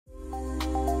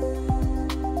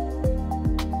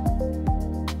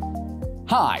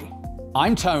Hi,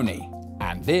 I'm Tony,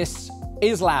 and this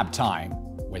is Lab Time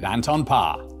with Anton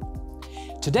Paar.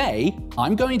 Today,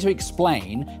 I'm going to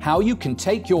explain how you can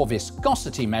take your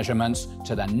viscosity measurements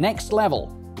to the next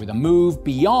level with a move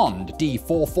beyond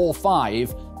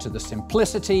D445 to the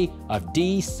simplicity of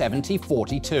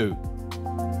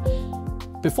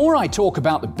D7042. Before I talk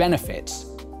about the benefits,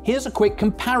 here's a quick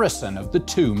comparison of the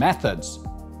two methods.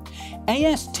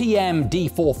 ASTM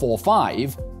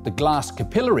D445, the glass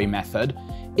capillary method,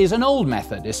 is an old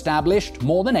method established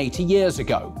more than 80 years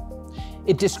ago.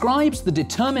 It describes the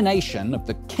determination of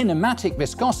the kinematic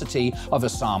viscosity of a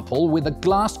sample with a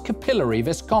glass capillary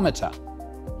viscometer.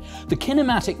 The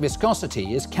kinematic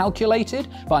viscosity is calculated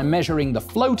by measuring the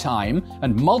flow time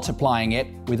and multiplying it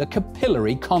with a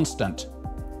capillary constant.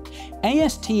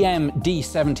 ASTM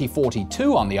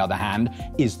D7042, on the other hand,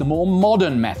 is the more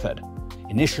modern method.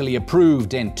 Initially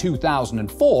approved in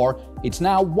 2004, it's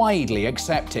now widely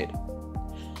accepted.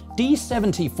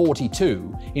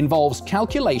 D7042 involves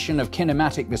calculation of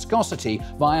kinematic viscosity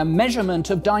via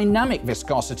measurement of dynamic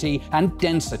viscosity and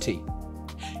density.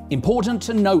 Important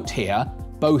to note here,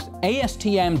 both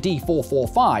ASTM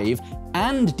D445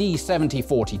 and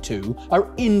D7042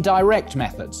 are indirect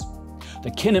methods.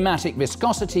 The kinematic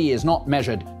viscosity is not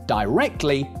measured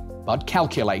directly, but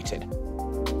calculated.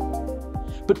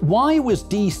 But why was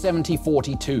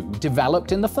D7042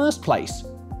 developed in the first place?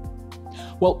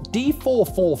 Well,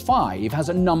 D445 has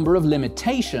a number of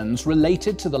limitations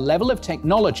related to the level of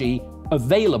technology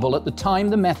available at the time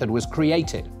the method was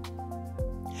created.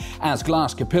 As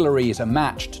glass capillaries are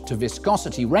matched to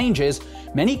viscosity ranges,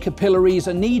 many capillaries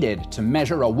are needed to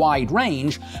measure a wide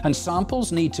range, and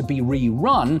samples need to be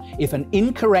rerun if an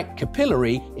incorrect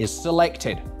capillary is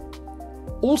selected.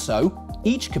 Also,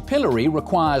 each capillary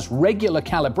requires regular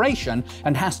calibration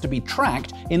and has to be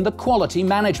tracked in the quality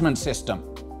management system.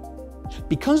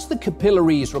 Because the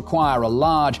capillaries require a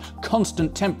large,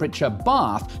 constant temperature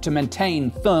bath to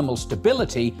maintain thermal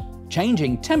stability,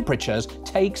 changing temperatures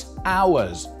takes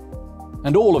hours.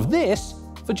 And all of this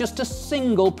for just a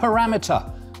single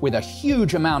parameter, with a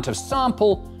huge amount of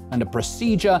sample and a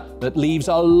procedure that leaves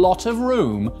a lot of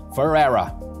room for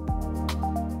error.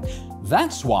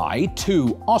 That's why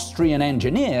two Austrian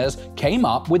engineers came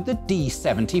up with the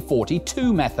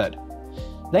D7042 method.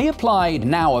 They applied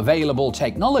now available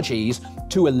technologies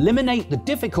to eliminate the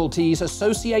difficulties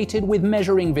associated with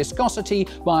measuring viscosity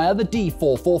via the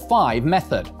D445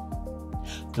 method.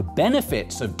 The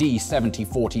benefits of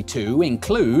D7042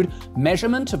 include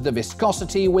measurement of the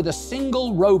viscosity with a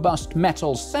single robust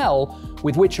metal cell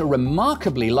with which a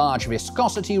remarkably large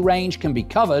viscosity range can be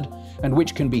covered and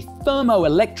which can be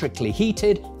thermoelectrically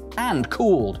heated and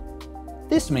cooled.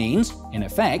 This means, in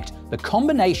effect, the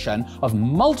combination of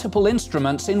multiple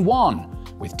instruments in one,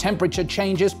 with temperature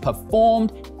changes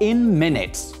performed in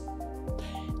minutes.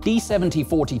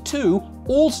 D7042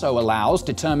 also allows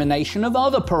determination of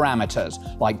other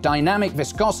parameters like dynamic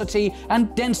viscosity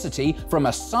and density from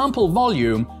a sample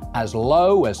volume as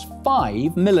low as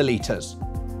 5 milliliters.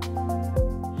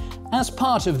 As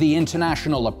part of the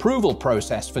international approval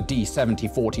process for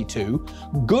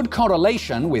D7042, good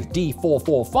correlation with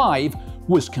D445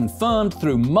 was confirmed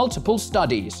through multiple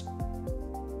studies.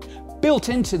 Built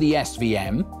into the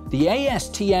SVM, the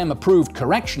ASTM-approved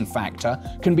correction factor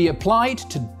can be applied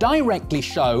to directly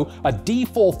show a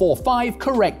D445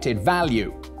 corrected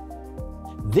value.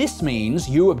 This means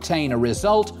you obtain a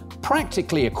result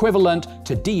practically equivalent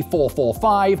to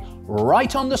D445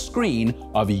 right on the screen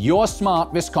of your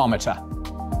smart viscometer.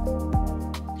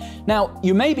 Now,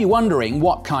 you may be wondering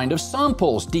what kind of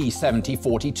samples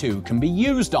D7042 can be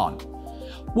used on.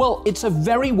 Well, it's a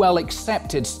very well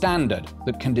accepted standard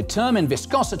that can determine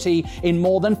viscosity in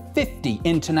more than 50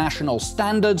 international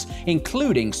standards,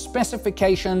 including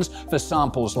specifications for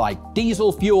samples like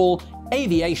diesel fuel,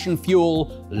 aviation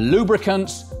fuel,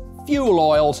 lubricants, fuel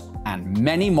oils, and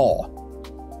many more.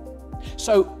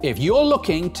 So, if you're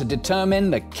looking to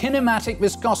determine the kinematic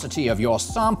viscosity of your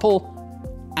sample,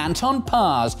 Anton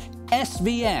Paar's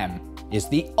SVM is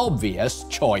the obvious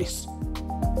choice.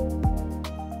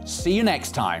 See you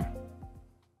next time.